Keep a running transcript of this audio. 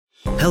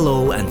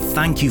Hello and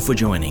thank you for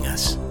joining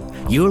us.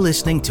 You're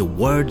listening to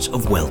Words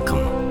of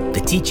Welcome, the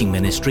teaching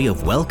ministry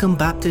of Welcome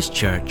Baptist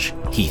Church,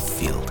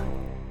 Heathfield.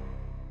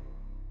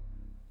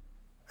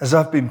 As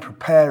I've been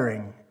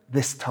preparing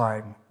this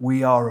time,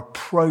 we are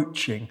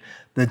approaching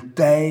the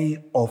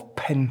day of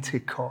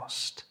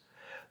Pentecost,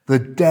 the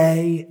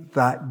day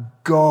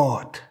that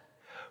God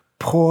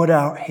poured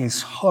out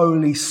his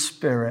Holy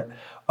Spirit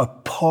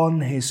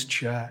upon his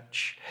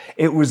church.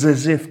 It was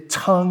as if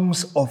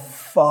tongues of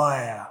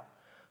fire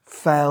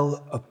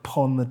fell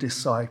upon the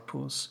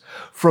disciples.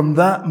 From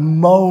that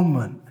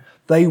moment,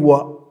 they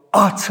were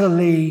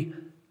utterly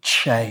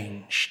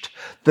changed.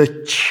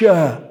 The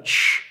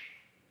church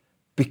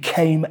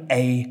became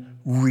a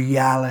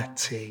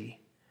reality,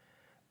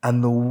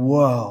 and the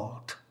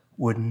world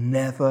would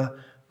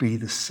never be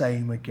the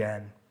same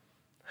again.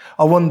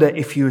 I wonder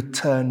if you would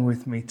turn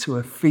with me to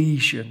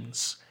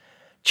Ephesians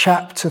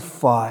chapter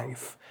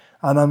 5,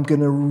 and I'm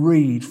going to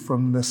read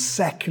from the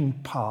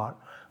second part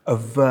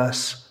of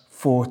verse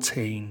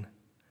 14.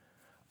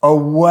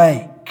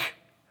 Awake,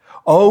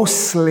 O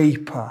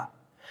sleeper,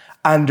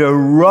 and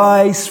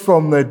arise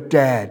from the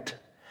dead,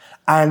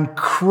 and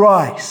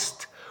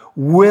Christ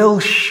will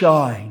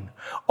shine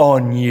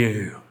on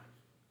you.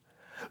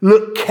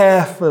 Look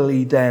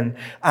carefully then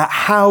at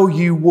how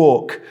you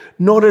walk,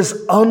 not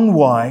as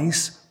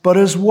unwise, but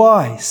as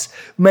wise,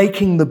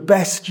 making the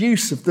best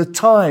use of the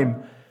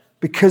time,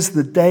 because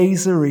the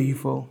days are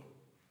evil.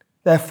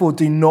 Therefore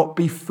do not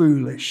be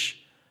foolish,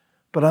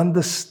 but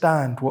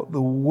understand what the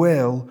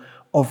will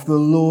of the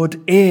Lord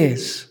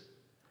is.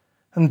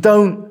 And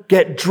don't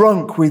get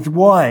drunk with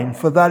wine,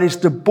 for that is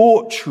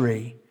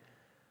debauchery,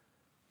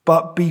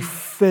 but be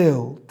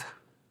filled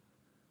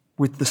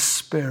with the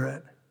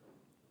Spirit,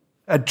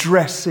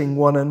 addressing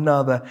one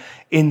another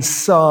in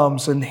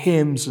psalms and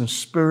hymns and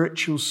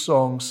spiritual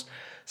songs,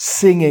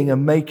 singing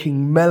and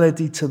making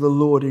melody to the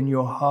Lord in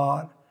your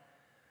heart,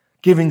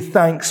 giving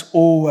thanks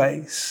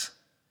always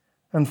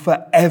and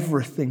for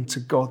everything to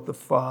God the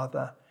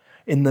Father,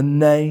 in the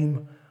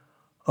name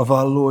of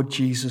our Lord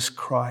Jesus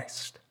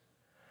Christ,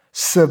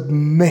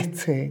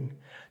 submitting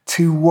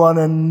to one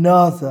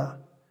another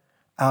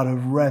out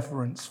of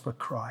reverence for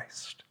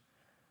Christ.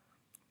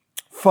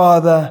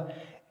 Father,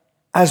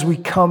 as we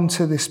come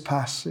to this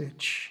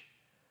passage,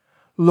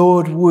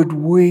 Lord, would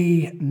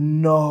we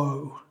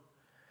know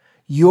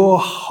your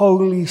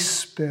Holy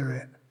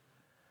Spirit,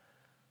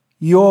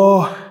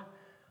 your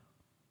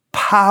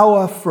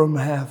power from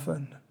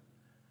heaven.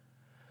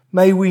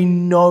 May we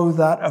know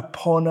that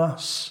upon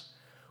us,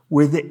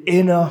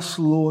 within us,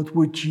 Lord.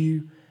 Would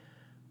you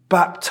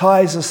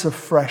baptize us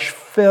afresh,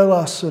 fill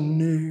us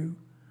anew,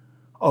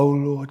 O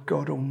Lord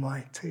God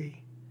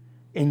Almighty.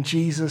 In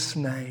Jesus'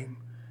 name,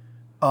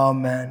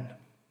 amen.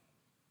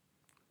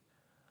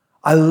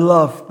 I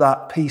love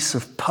that piece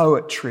of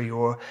poetry,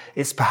 or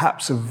it's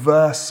perhaps a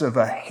verse of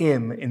a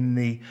hymn in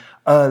the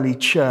early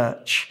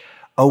church.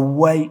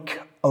 Awake,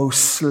 O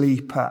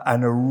sleeper,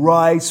 and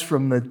arise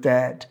from the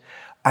dead,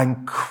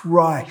 and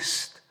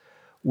Christ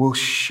will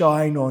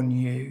shine on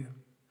you.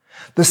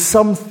 There's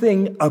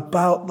something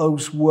about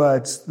those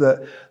words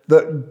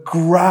that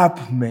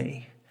grab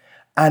me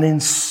and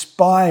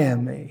inspire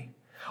me.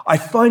 I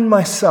find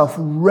myself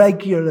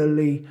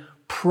regularly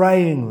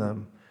praying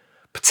them,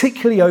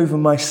 particularly over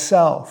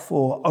myself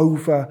or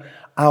over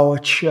our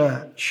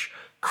church,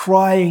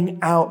 crying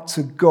out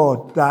to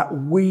God that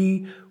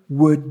we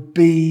would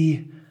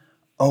be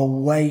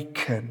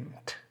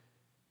awakened.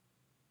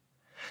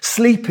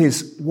 Sleep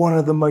is one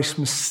of the most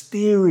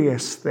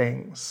mysterious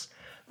things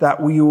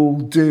that we all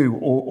do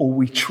or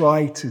we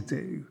try to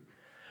do.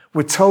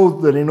 We're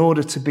told that in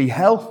order to be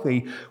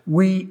healthy,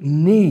 we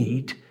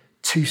need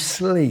to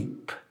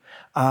sleep.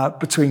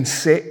 Between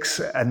 6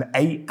 and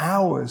 8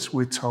 hours,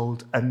 we're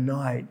told, a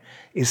night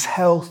is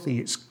healthy,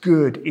 it's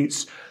good,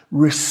 it's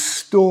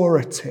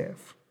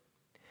restorative.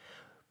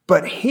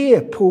 But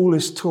here Paul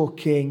is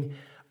talking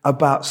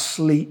about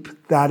sleep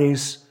that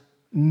is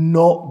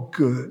not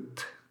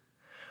good,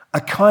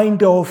 a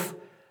kind of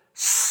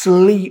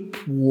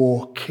sleepwalking,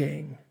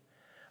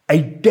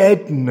 a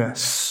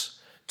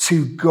deadness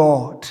to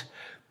God,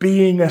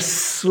 being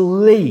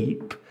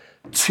asleep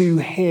to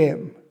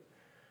him,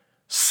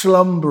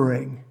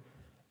 slumbering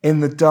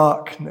in the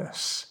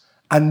darkness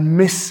and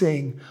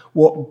missing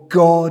what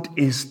God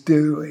is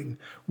doing,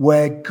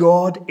 where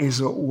God is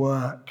at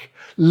work,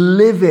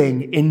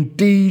 living in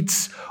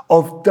deeds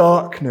of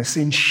darkness,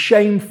 in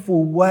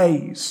shameful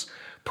ways,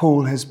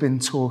 Paul has been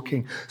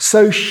talking.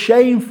 So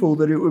shameful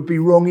that it would be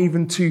wrong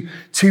even to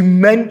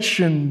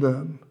mention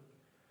them.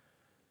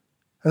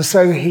 And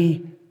so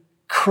he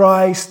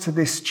cries to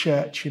this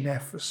church in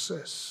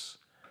Ephesus,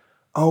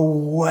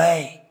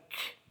 awake,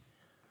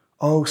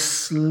 O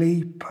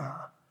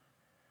sleeper,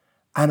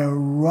 and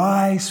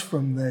arise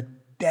from the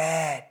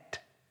dead.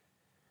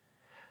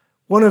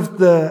 One of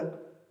the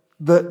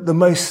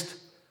most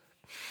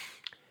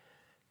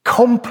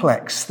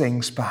complex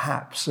things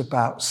perhaps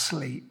about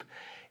sleep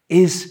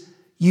is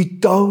you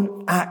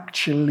don't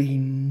actually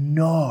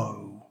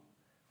know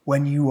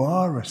when you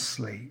are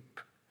asleep.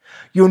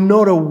 You're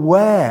not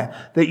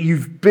aware that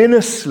you've been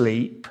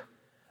asleep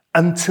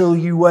until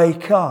you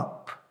wake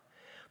up.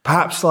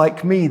 Perhaps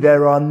like me,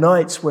 there are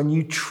nights when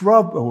you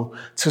trouble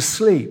to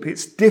sleep.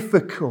 It's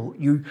difficult.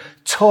 You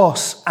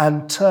toss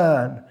and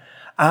turn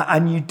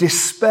and you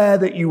despair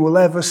that you will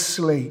ever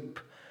sleep.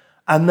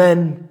 And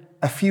then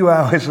a few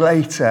hours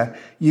later,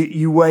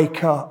 you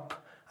wake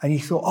up and you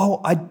thought,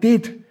 oh, I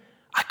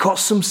got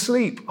some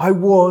sleep. I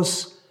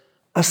was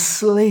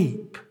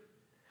asleep.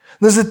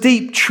 There's a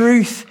deep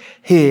truth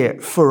here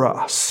for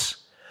us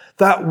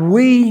that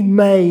we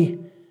may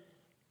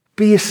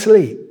be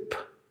asleep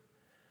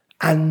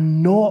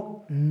and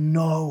not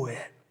know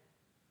it.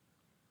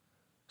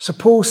 So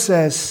Paul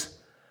says,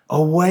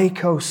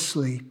 awake, O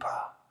sleeper,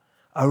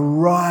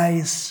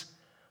 arise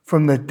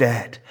from the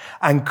dead,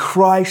 and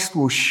Christ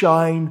will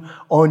shine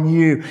on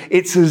you.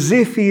 It's as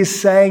if he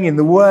is saying in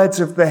the words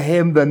of the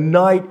hymn, the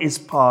night is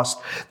past,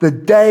 the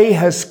day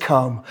has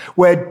come,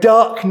 where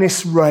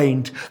darkness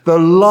reigned, the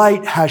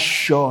light has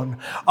shone.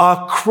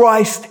 Our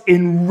Christ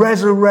in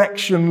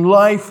resurrection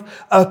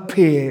life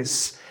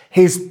appears.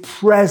 His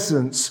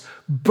presence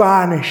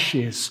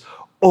banishes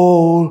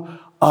all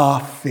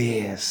our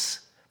fears.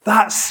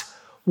 That's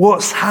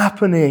what's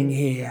happening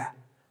here.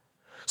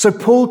 So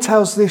Paul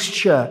tells this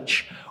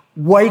church,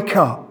 wake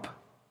up.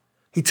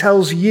 He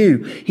tells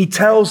you, he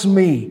tells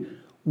me,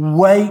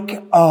 wake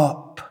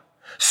up.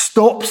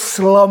 Stop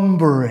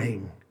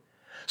slumbering.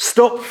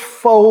 Stop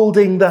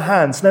folding the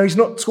hands. Now, he's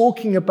not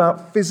talking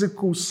about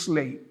physical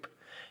sleep.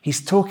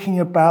 He's talking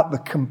about the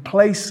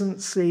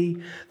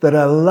complacency that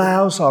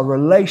allows our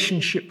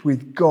relationship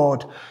with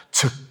God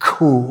to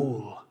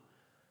cool.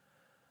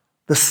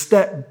 The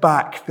step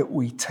back that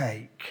we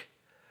take.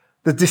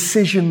 The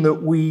decision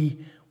that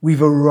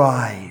we've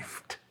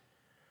arrived.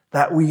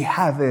 That we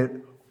have it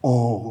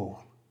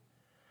all.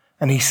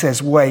 And he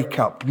says, wake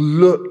up.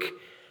 Look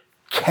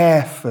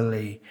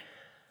carefully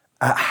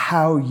at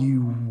how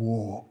you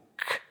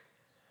walk.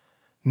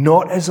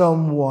 Not as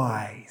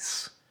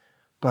unwise,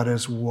 but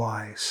as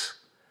wise.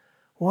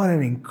 What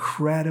an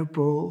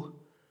incredible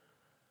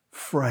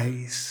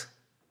phrase.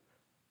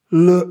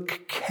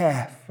 Look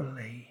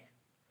carefully.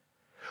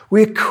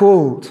 We're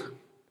called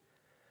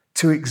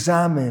to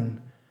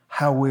examine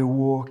how we're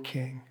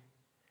walking.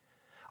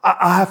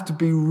 I have to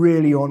be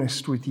really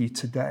honest with you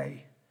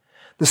today.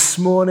 This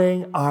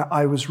morning,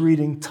 I was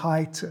reading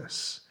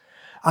Titus,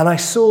 and I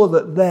saw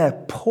that there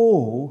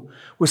Paul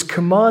was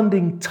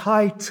commanding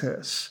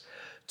Titus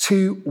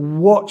to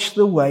watch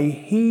the way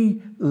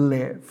he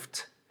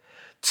lived,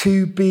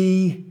 to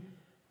be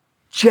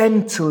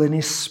gentle in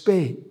his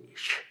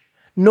speech,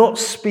 not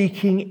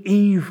speaking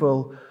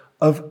evil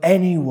of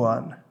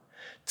anyone,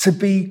 to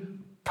be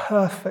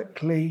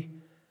perfectly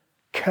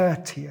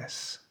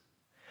courteous.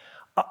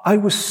 I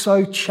was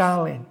so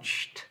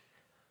challenged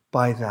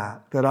by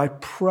that I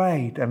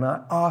prayed and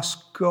I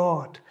asked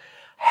God,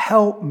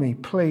 help me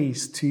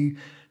please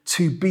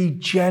to be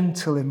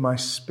gentle in my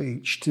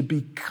speech, to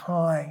be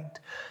kind,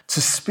 to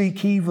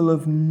speak evil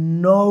of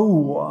no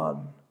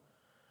one,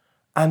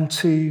 and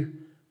to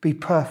be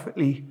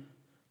perfectly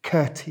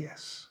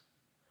courteous.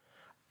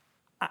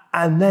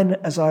 And then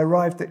as I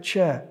arrived at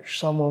church,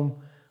 someone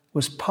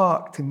was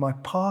parked in my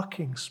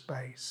parking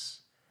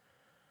space.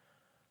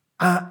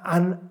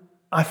 And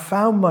I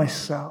found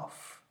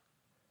myself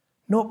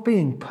not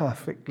being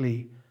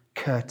perfectly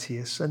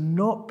courteous and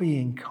not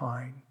being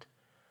kind.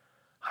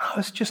 I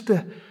was just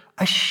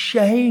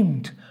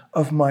ashamed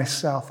of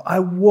myself. I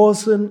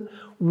wasn't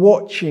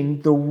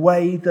watching the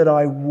way that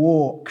I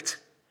walked.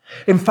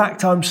 In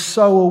fact, I'm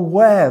so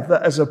aware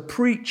that as a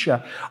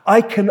preacher,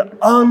 I can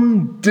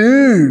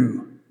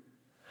undo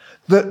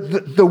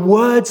the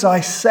words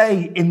I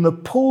say in the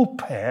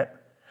pulpit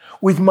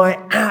with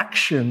my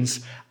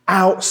actions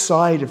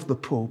outside of the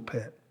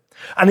pulpit.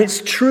 And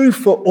it's true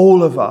for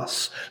all of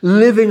us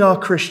living our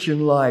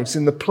Christian lives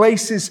in the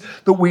places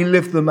that we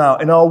live them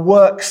out, in our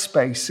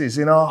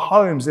workspaces, in our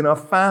homes, in our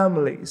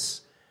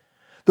families,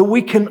 that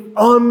we can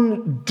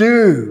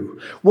undo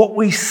what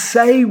we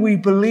say we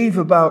believe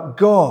about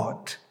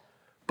God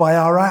by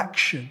our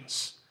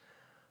actions.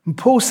 And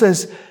Paul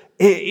says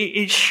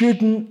it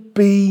shouldn't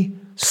be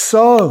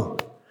so.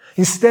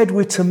 Instead,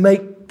 we're to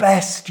make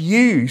best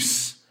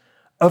use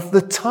of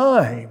the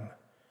time,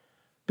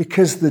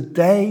 because the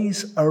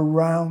days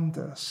around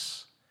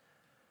us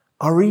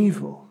are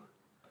evil.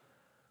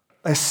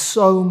 There's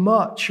so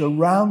much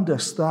around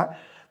us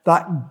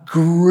that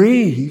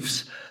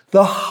grieves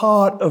the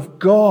heart of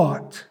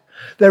God.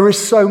 There is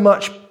so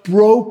much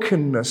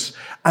brokenness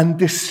and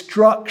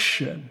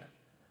destruction.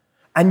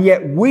 And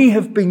yet we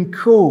have been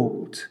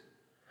called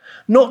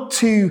not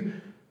to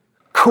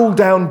call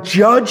down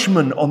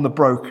judgment on the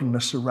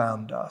brokenness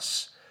around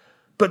us,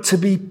 but to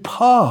be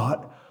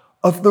part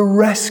of the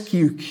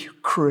rescue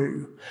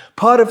crew,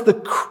 part of the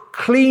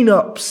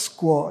cleanup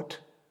squad,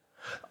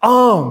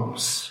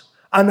 arms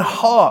and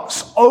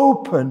hearts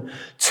open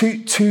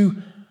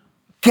to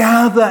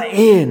gather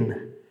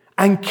in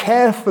and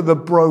care for the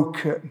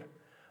broken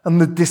and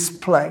the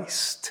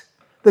displaced,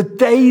 The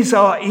days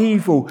are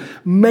evil.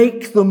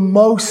 Make the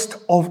most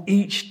of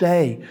each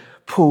day,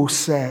 Paul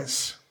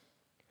says.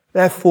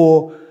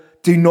 Therefore,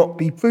 do not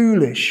be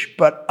foolish,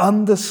 but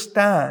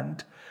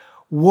understand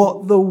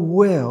what the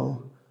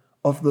will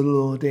of the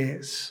Lord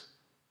is.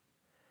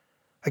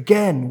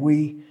 Again,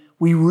 we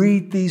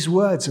read these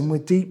words and we're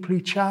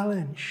deeply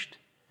challenged.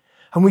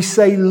 And we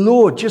say,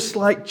 Lord, just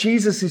like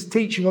Jesus is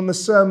teaching on the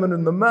Sermon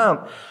on the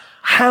Mount,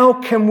 how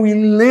can we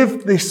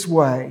live this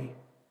way?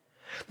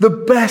 The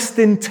best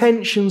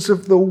intentions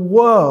of the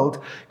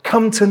world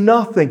come to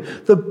nothing.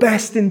 The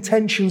best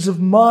intentions of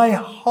my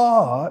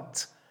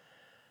heart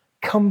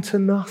come to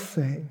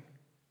nothing.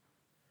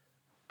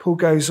 Paul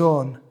goes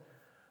on,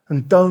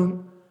 and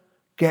don't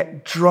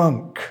get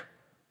drunk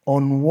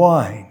on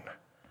wine,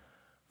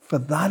 for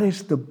that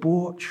is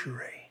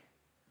debauchery.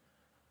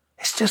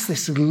 It's just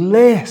this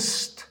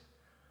list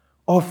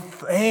of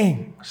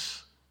things.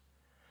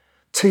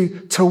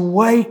 To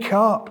wake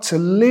up, to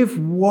live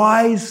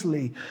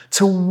wisely,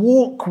 to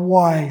walk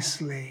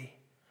wisely,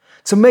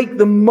 to make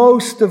the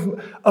most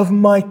of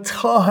my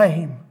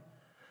time,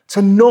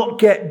 to not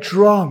get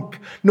drunk,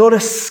 not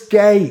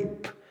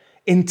escape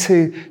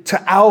into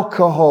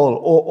alcohol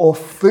or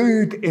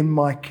food in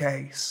my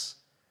case.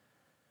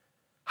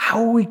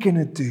 How are we going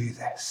to do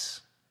this?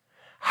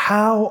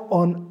 How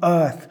on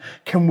earth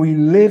can we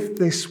live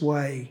this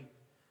way?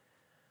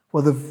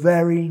 Well, the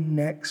very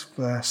next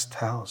verse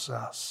tells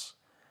us,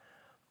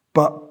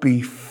 but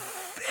be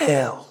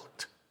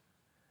filled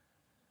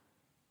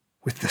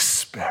with the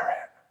Spirit.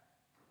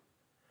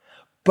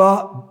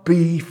 But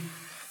be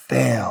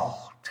filled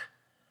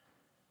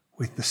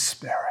with the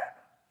Spirit.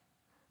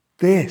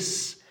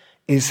 This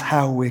is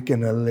how we're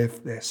going to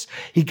live this.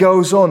 He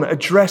goes on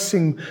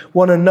addressing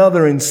one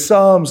another in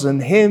psalms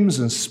and hymns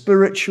and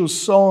spiritual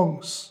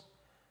songs,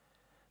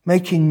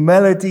 making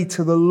melody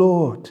to the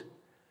Lord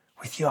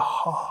with your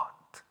heart.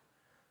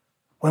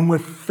 When we're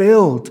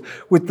filled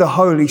with the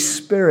Holy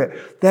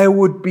Spirit, there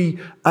would be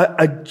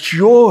a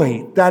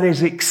joy that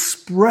is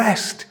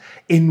expressed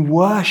in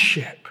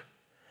worship.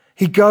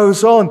 He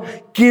goes on,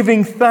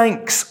 giving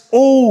thanks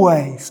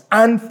always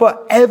and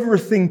for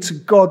everything to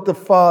God the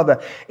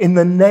Father in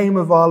the name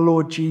of our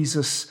Lord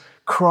Jesus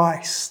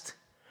Christ.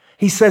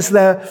 He says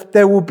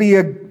there will be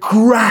a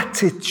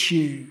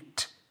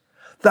gratitude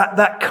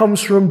that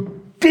comes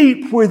from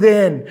deep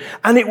within,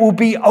 and it will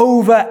be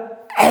over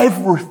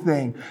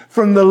everything,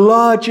 from the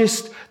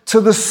largest to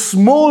the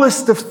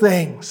smallest of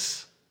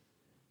things.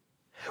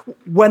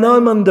 When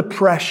I'm under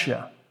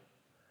pressure,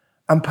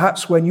 and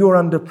perhaps when you're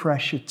under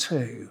pressure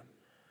too,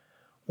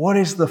 what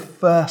is the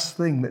first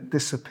thing that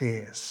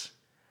disappears?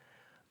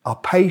 Our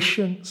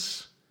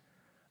patience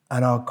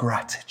and our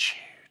gratitude.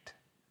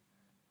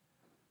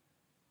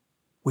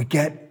 We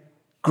get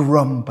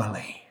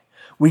grumbly.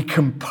 We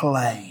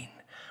complain.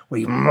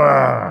 We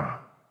grr,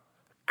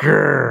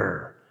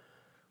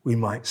 we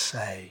might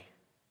say.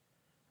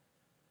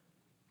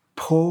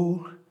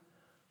 Paul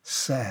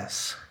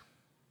says,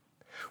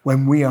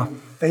 when we are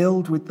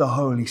filled with the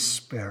Holy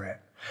Spirit,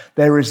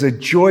 there is a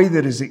joy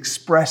that is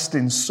expressed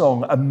in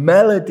song, a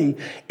melody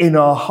in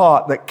our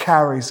heart that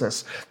carries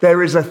us.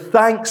 There is a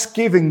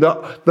thanksgiving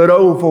that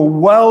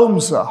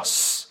overwhelms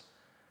us.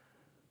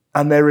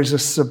 And there is a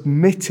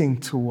submitting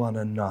to one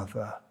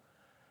another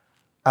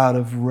out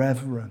of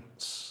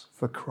reverence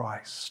for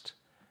Christ.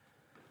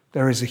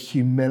 There is a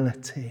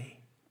humility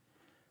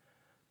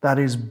that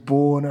is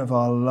born of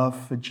our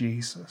love for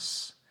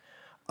Jesus,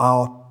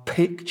 our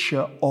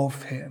picture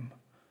of him,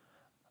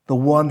 the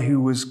one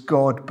who was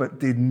God but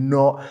did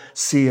not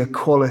see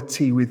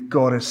equality with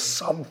God as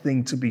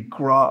something to be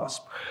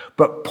grasped,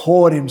 but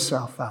poured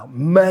himself out,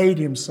 made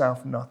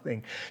himself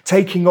nothing,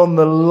 taking on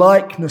the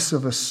likeness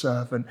of a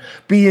servant,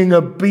 being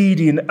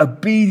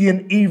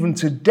obedient even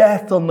to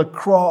death on the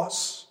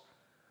cross,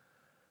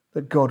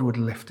 that God would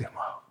lift him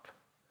up,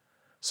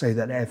 so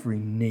that every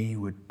knee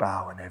would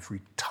bow and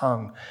every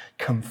tongue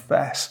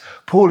confess.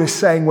 Paul is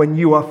saying, when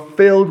you are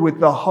filled with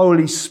the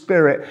Holy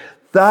Spirit,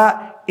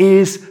 that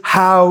is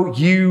how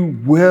you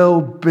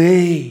will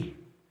be.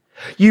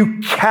 You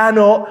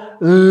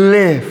cannot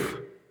live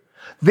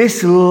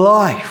this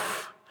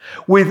life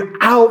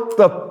without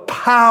the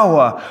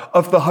power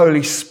of the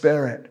Holy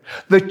Spirit.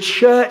 The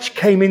church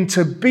came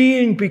into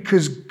being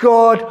because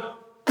God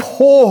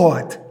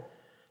poured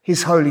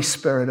his Holy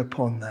Spirit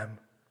upon them.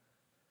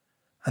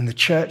 And the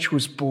church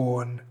was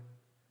born.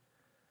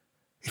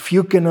 If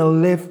you're going to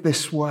live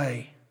this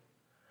way,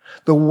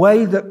 the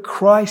way that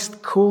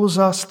Christ calls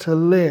us to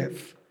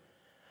live,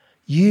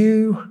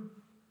 you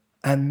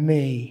and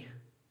me,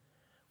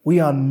 we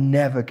are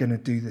never going to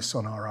do this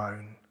on our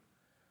own.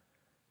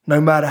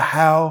 No matter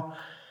how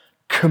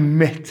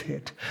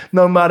committed,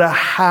 no matter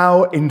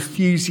how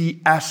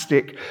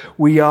enthusiastic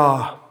we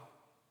are.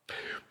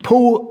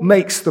 Paul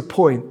makes the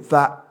point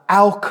that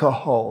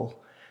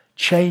alcohol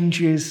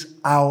changes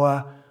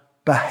our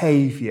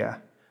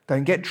behavior.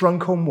 Don't get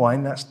drunk on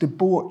wine, that's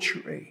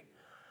debauchery.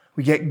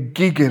 We get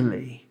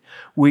giggly.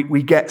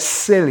 We get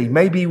silly.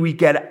 Maybe we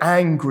get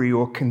angry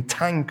or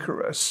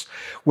cantankerous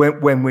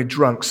when we're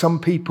drunk. Some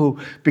people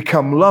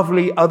become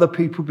lovely. Other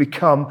people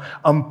become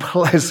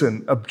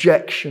unpleasant,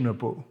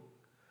 objectionable.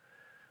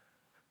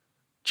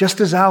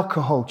 Just as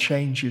alcohol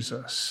changes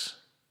us,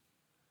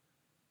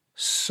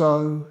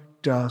 so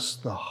does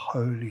the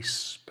Holy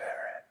Spirit.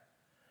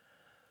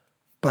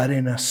 But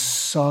in a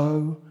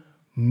so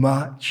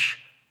much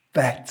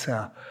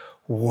better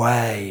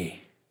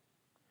way.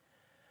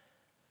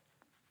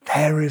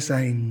 There is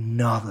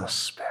another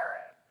Spirit,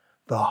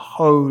 the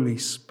Holy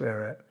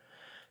Spirit,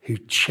 who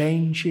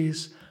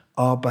changes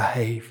our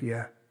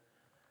behavior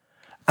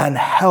and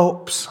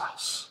helps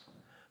us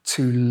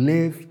to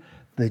live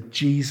the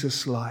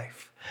Jesus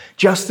life.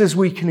 Just as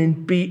we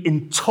can be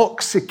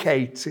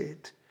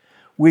intoxicated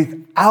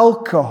with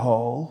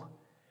alcohol,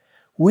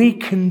 we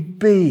can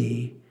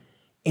be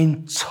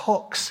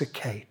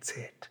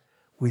intoxicated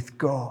with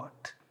God.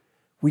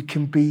 We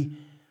can be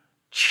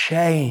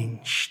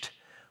changed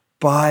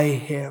by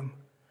him.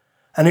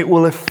 And it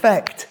will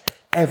affect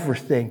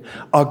everything.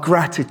 Our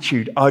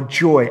gratitude, our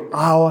joy,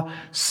 our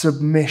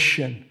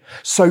submission.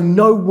 So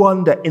no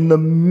wonder in the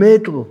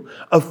middle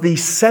of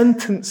these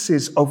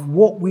sentences of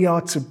what we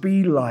are to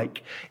be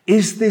like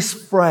is this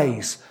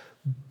phrase,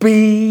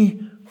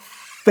 be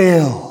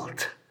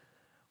filled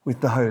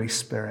with the Holy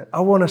Spirit.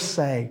 I want to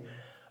say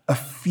a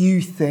few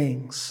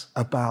things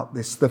about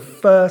this. The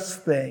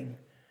first thing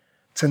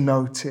to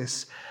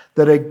notice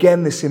that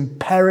again, this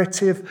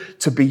imperative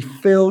to be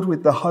filled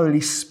with the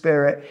Holy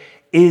Spirit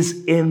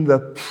is in the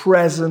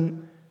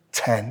present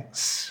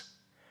tense.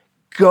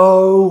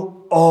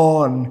 Go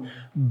on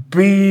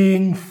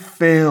being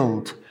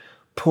filled,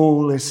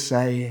 Paul is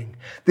saying.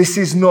 This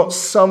is not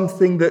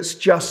something that's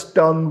just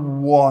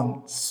done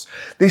once.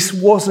 This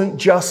wasn't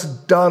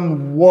just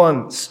done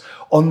once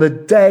on the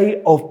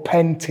day of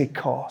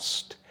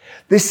Pentecost.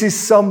 This is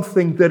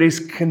something that is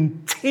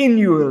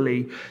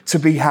continually to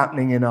be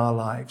happening in our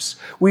lives.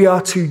 We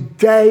are to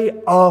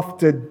day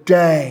after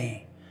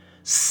day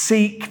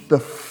seek the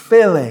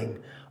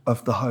filling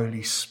of the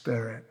Holy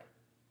Spirit.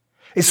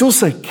 It's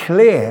also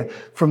clear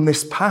from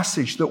this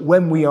passage that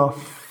when we are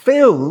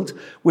filled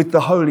with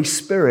the Holy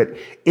Spirit,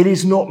 it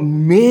is not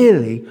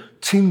merely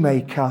to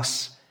make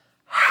us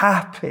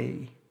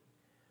happy,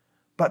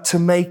 but to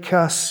make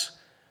us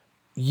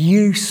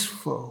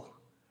useful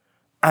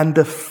and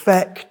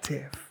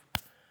effective.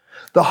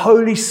 The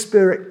Holy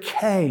Spirit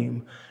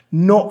came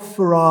not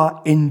for our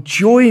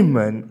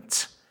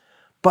enjoyment,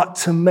 but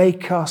to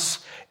make us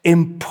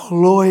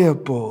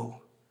employable.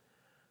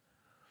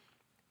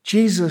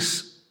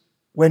 Jesus,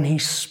 when he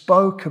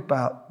spoke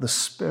about the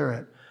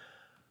Spirit,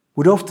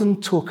 would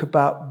often talk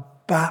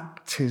about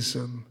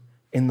baptism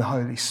in the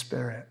Holy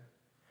Spirit.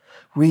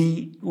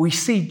 We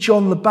see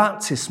John the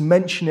Baptist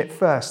mention it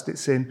first.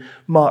 It's in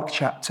Mark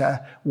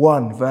chapter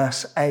 1,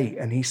 verse 8.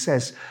 And he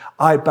says,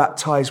 I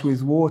baptize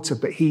with water,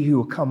 but he who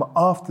will come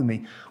after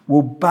me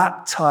will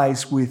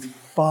baptize with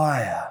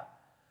fire,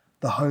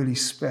 the Holy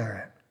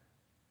Spirit.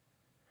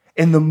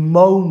 In the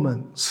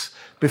moments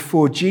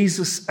before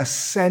Jesus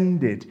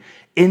ascended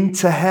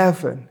into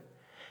heaven,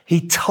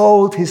 he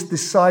told his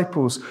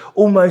disciples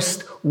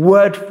almost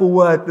word for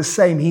word the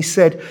same. He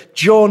said,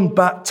 John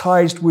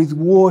baptized with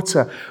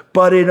water,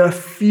 but in a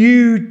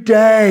few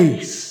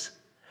days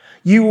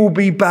you will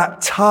be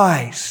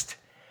baptized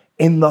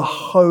in the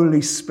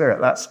Holy Spirit.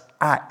 That's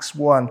Acts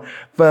 1,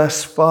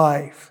 verse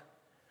 5.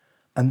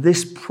 And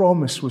this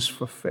promise was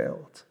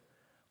fulfilled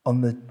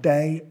on the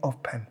day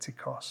of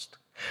Pentecost.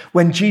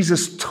 When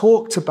Jesus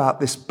talked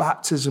about this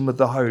baptism of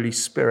the Holy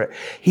Spirit,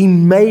 he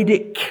made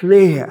it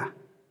clear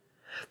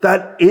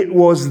that it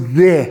was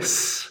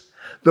this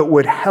that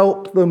would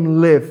help them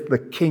live the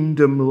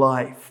kingdom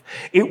life.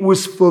 It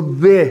was for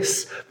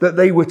this that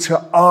they were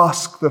to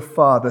ask the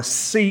Father,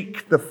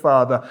 seek the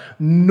Father,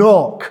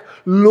 knock,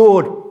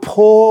 Lord,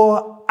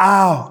 pour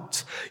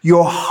out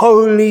your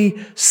Holy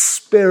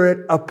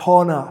Spirit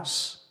upon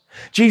us.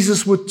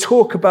 Jesus would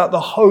talk about the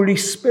Holy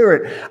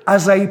Spirit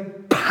as a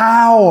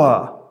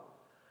power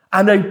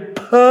and a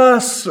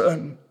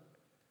person.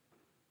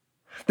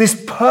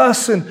 This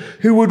person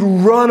who would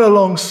run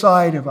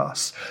alongside of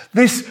us.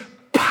 This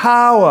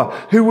power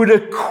who would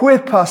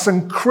equip us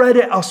and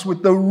credit us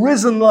with the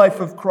risen life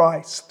of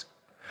Christ.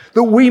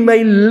 That we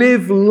may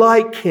live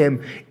like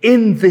him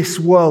in this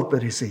world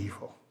that is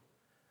evil.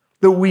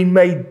 That we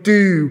may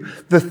do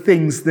the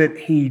things that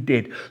he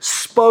did.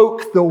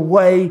 Spoke the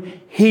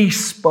way he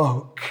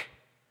spoke.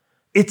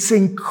 It's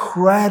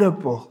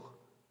incredible.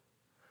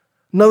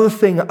 Another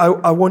thing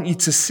I want you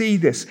to see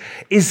this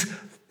is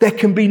there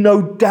can be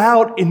no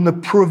doubt in the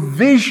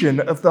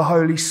provision of the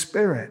Holy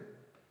Spirit.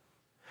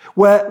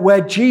 Where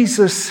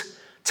Jesus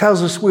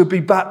tells us we'll be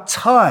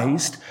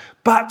baptized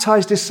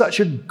is such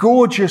a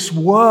gorgeous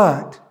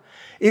word.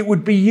 It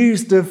would be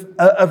used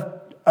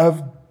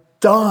of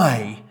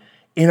dye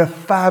in a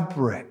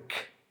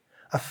fabric.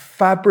 A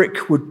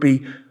fabric would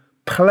be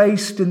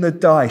placed in the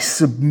dye,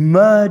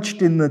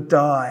 submerged in the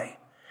dye.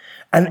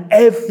 And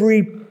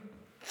every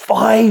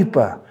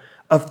fiber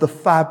of the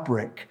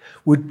fabric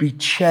would be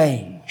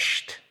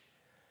changed,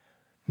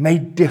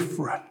 made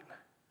different.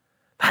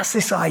 That's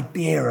this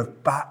idea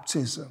of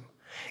baptism.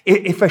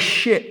 If a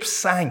ship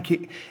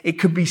sank, it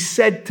could be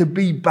said to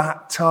be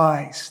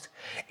baptized.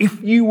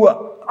 If you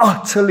were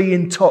utterly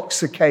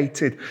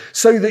intoxicated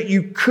so that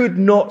you could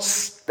not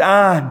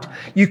stand,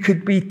 you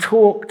could be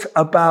talked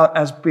about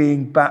as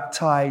being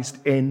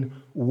baptized in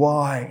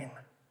wine.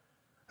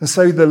 And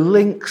so the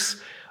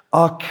links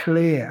are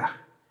clear.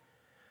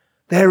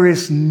 There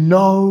is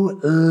no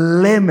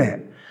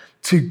limit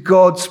to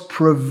God's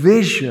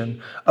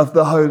provision of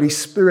the Holy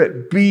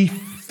Spirit. Be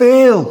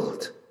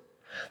filled.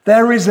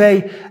 There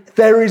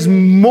is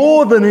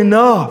more than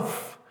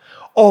enough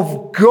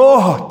of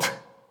God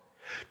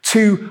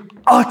to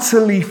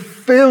utterly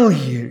fill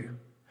you,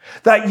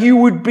 that you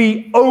would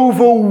be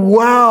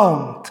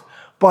overwhelmed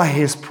by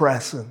his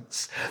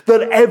presence,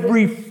 that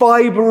every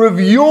fiber of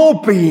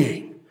your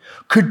being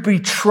could be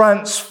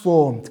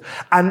transformed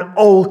and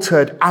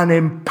altered and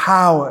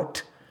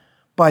empowered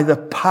by the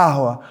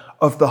power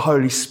of the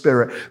Holy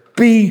Spirit.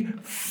 Be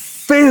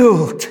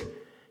filled,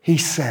 he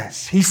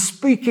says. He's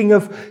speaking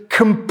of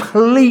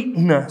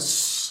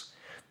completeness.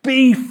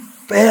 Be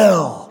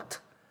filled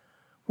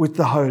with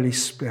the Holy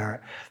Spirit.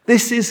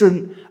 This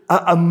isn't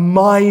a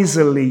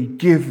miserly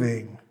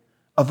giving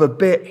of a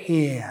bit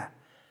here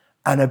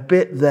and a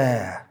bit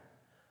there.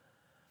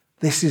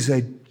 This is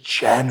a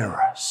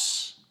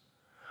generous,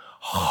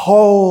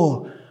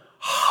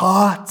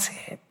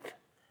 wholehearted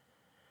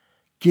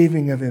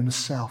giving of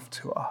himself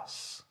to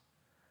us.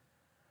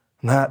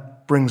 And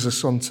that brings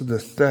us on to the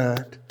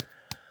third.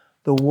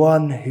 The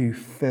one who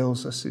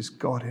fills us is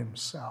God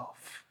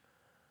himself.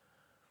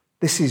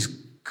 This is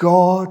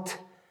God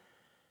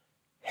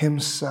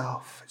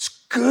himself. It's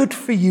good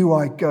for you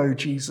I go,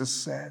 Jesus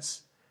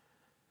says.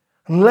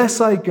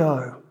 Unless I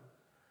go,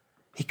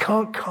 he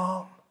can't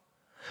come.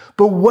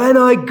 But when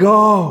I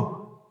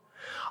go,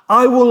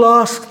 I will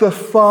ask the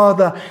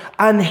Father,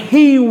 and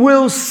he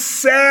will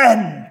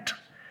send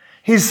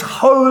his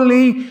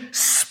Holy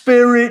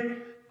Spirit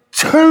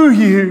to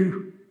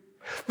you.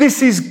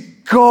 This is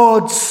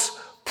God's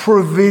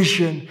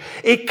provision.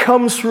 It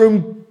comes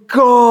from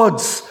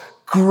God's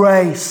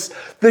grace.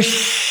 The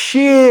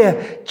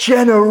sheer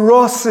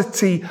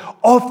generosity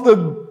of the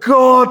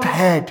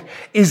Godhead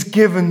is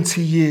given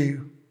to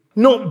you,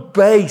 not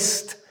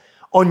based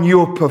on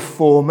your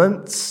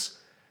performance.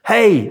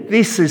 Hey,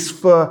 this is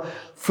for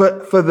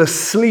the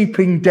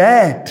sleeping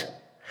dead.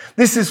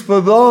 This is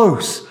for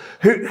those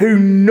who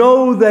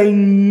know they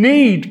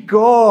need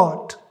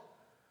God.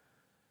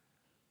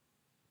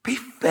 Be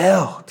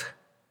filled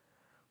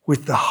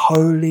with the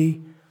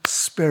Holy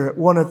Spirit.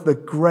 One of the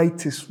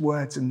greatest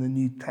words in the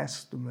New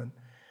Testament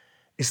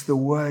is the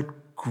word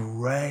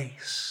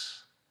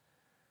grace.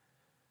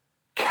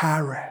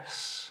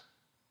 Charis.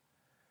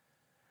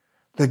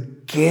 The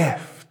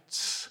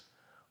gifts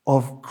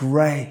of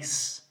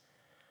grace.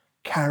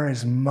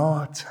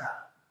 Charismata.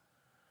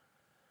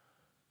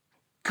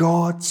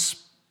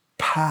 God's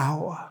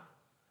power.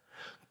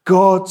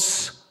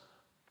 God's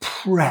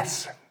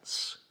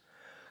presence.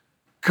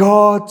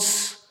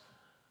 God's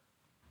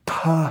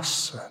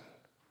person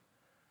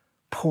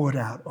poured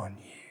out on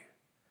you.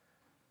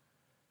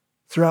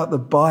 Throughout the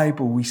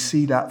Bible, we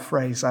see that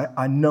phrase.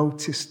 I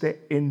noticed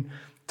it in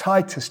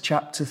Titus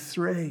chapter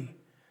 3.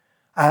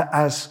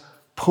 As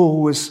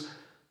Paul was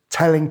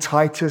telling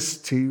Titus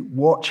to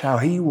watch how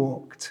he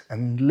walked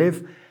and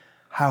live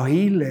how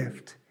he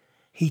lived,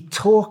 he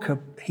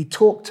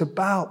talked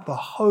about the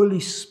Holy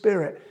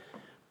Spirit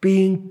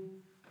being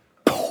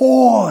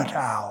poured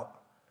out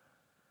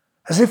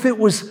as if it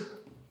was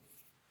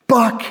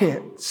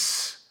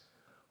buckets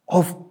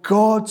of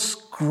God's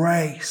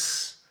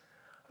grace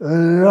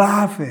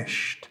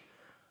lavished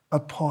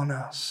upon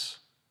us.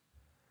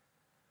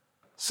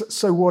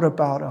 So what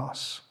about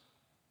us?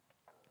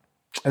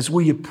 As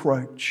we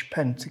approach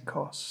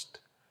Pentecost,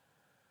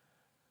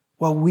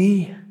 well,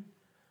 we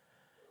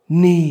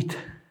need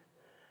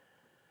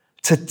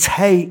to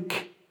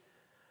take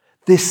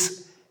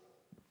this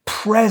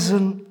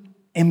present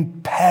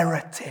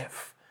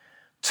imperative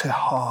to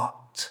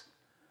heart,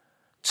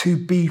 to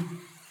be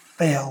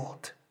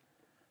filled.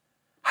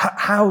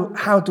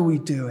 How do we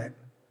do it?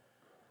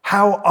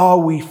 How are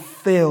we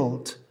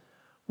filled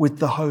with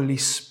the Holy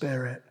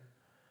Spirit?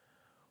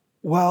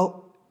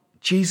 Well,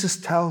 Jesus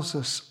tells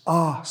us,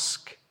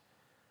 ask,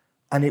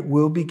 and it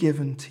will be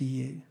given to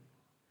you.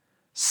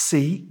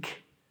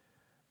 Seek,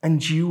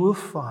 and you will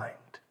find.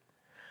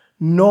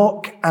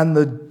 Knock, and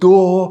the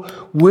door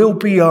will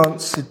be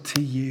answered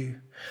to you.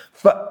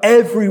 For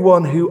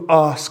everyone who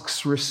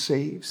asks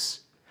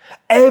receives.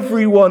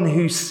 Everyone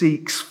who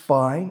seeks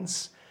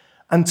finds.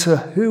 And to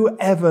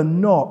whoever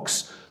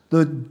knocks,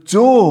 the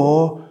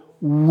door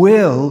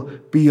will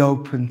be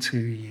open to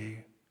you.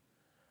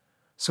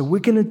 So we're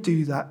going to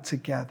do that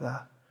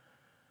together.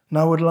 And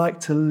I would like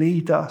to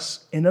lead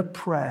us in a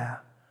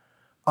prayer,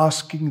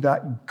 asking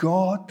that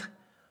God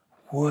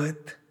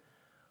would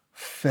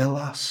fill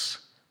us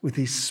with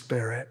his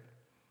Spirit.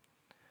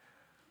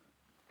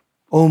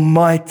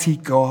 Almighty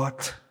God,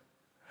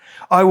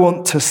 I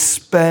want to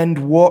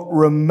spend what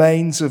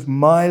remains of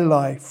my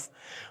life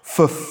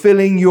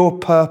fulfilling your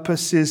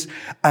purposes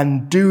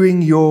and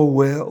doing your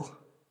will.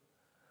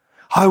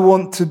 I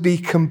want to be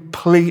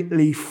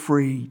completely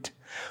freed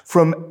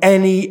from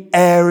any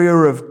area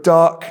of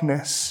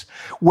darkness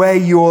where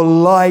your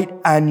light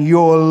and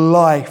your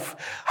life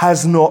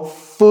has not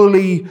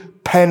fully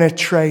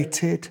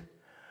penetrated.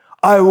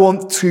 I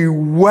want to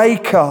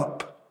wake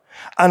up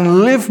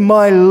and live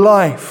my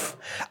life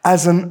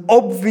as an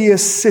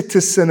obvious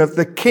citizen of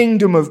the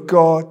kingdom of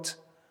God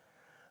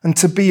and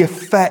to be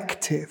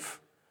effective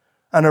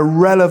and a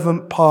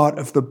relevant part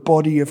of the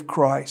body of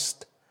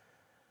Christ.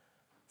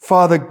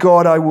 Father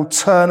God, I will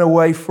turn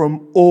away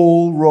from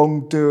all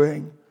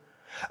wrongdoing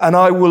and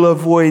I will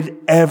avoid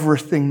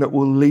everything that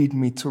will lead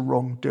me to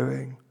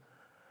wrongdoing.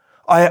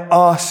 I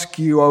ask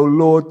you, O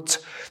Lord,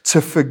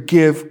 to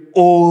forgive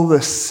all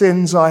the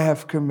sins I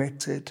have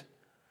committed.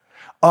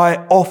 I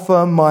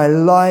offer my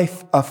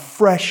life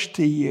afresh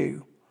to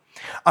you,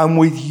 and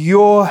with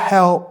your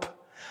help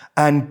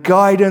and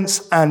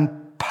guidance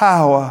and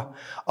power,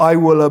 I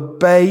will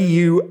obey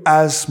you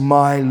as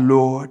my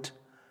Lord.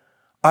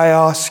 I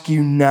ask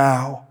you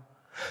now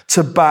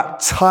to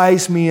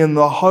baptize me in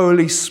the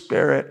Holy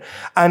Spirit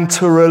and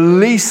to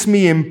release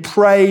me in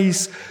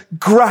praise,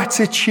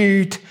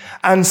 gratitude,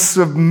 and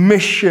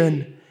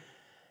submission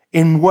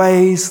in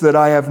ways that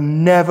I have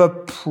never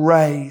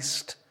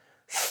praised,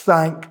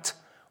 thanked,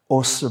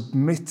 or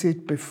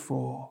submitted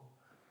before.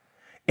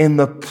 In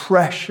the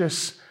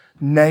precious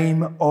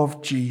name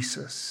of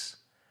Jesus.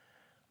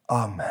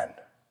 Amen.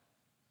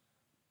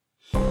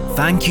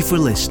 Thank you for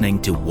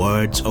listening to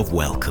Words of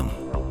Welcome.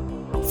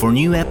 For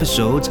new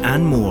episodes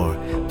and more,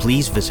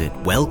 please visit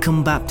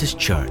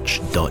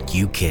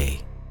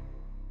welcomebaptistchurch.uk.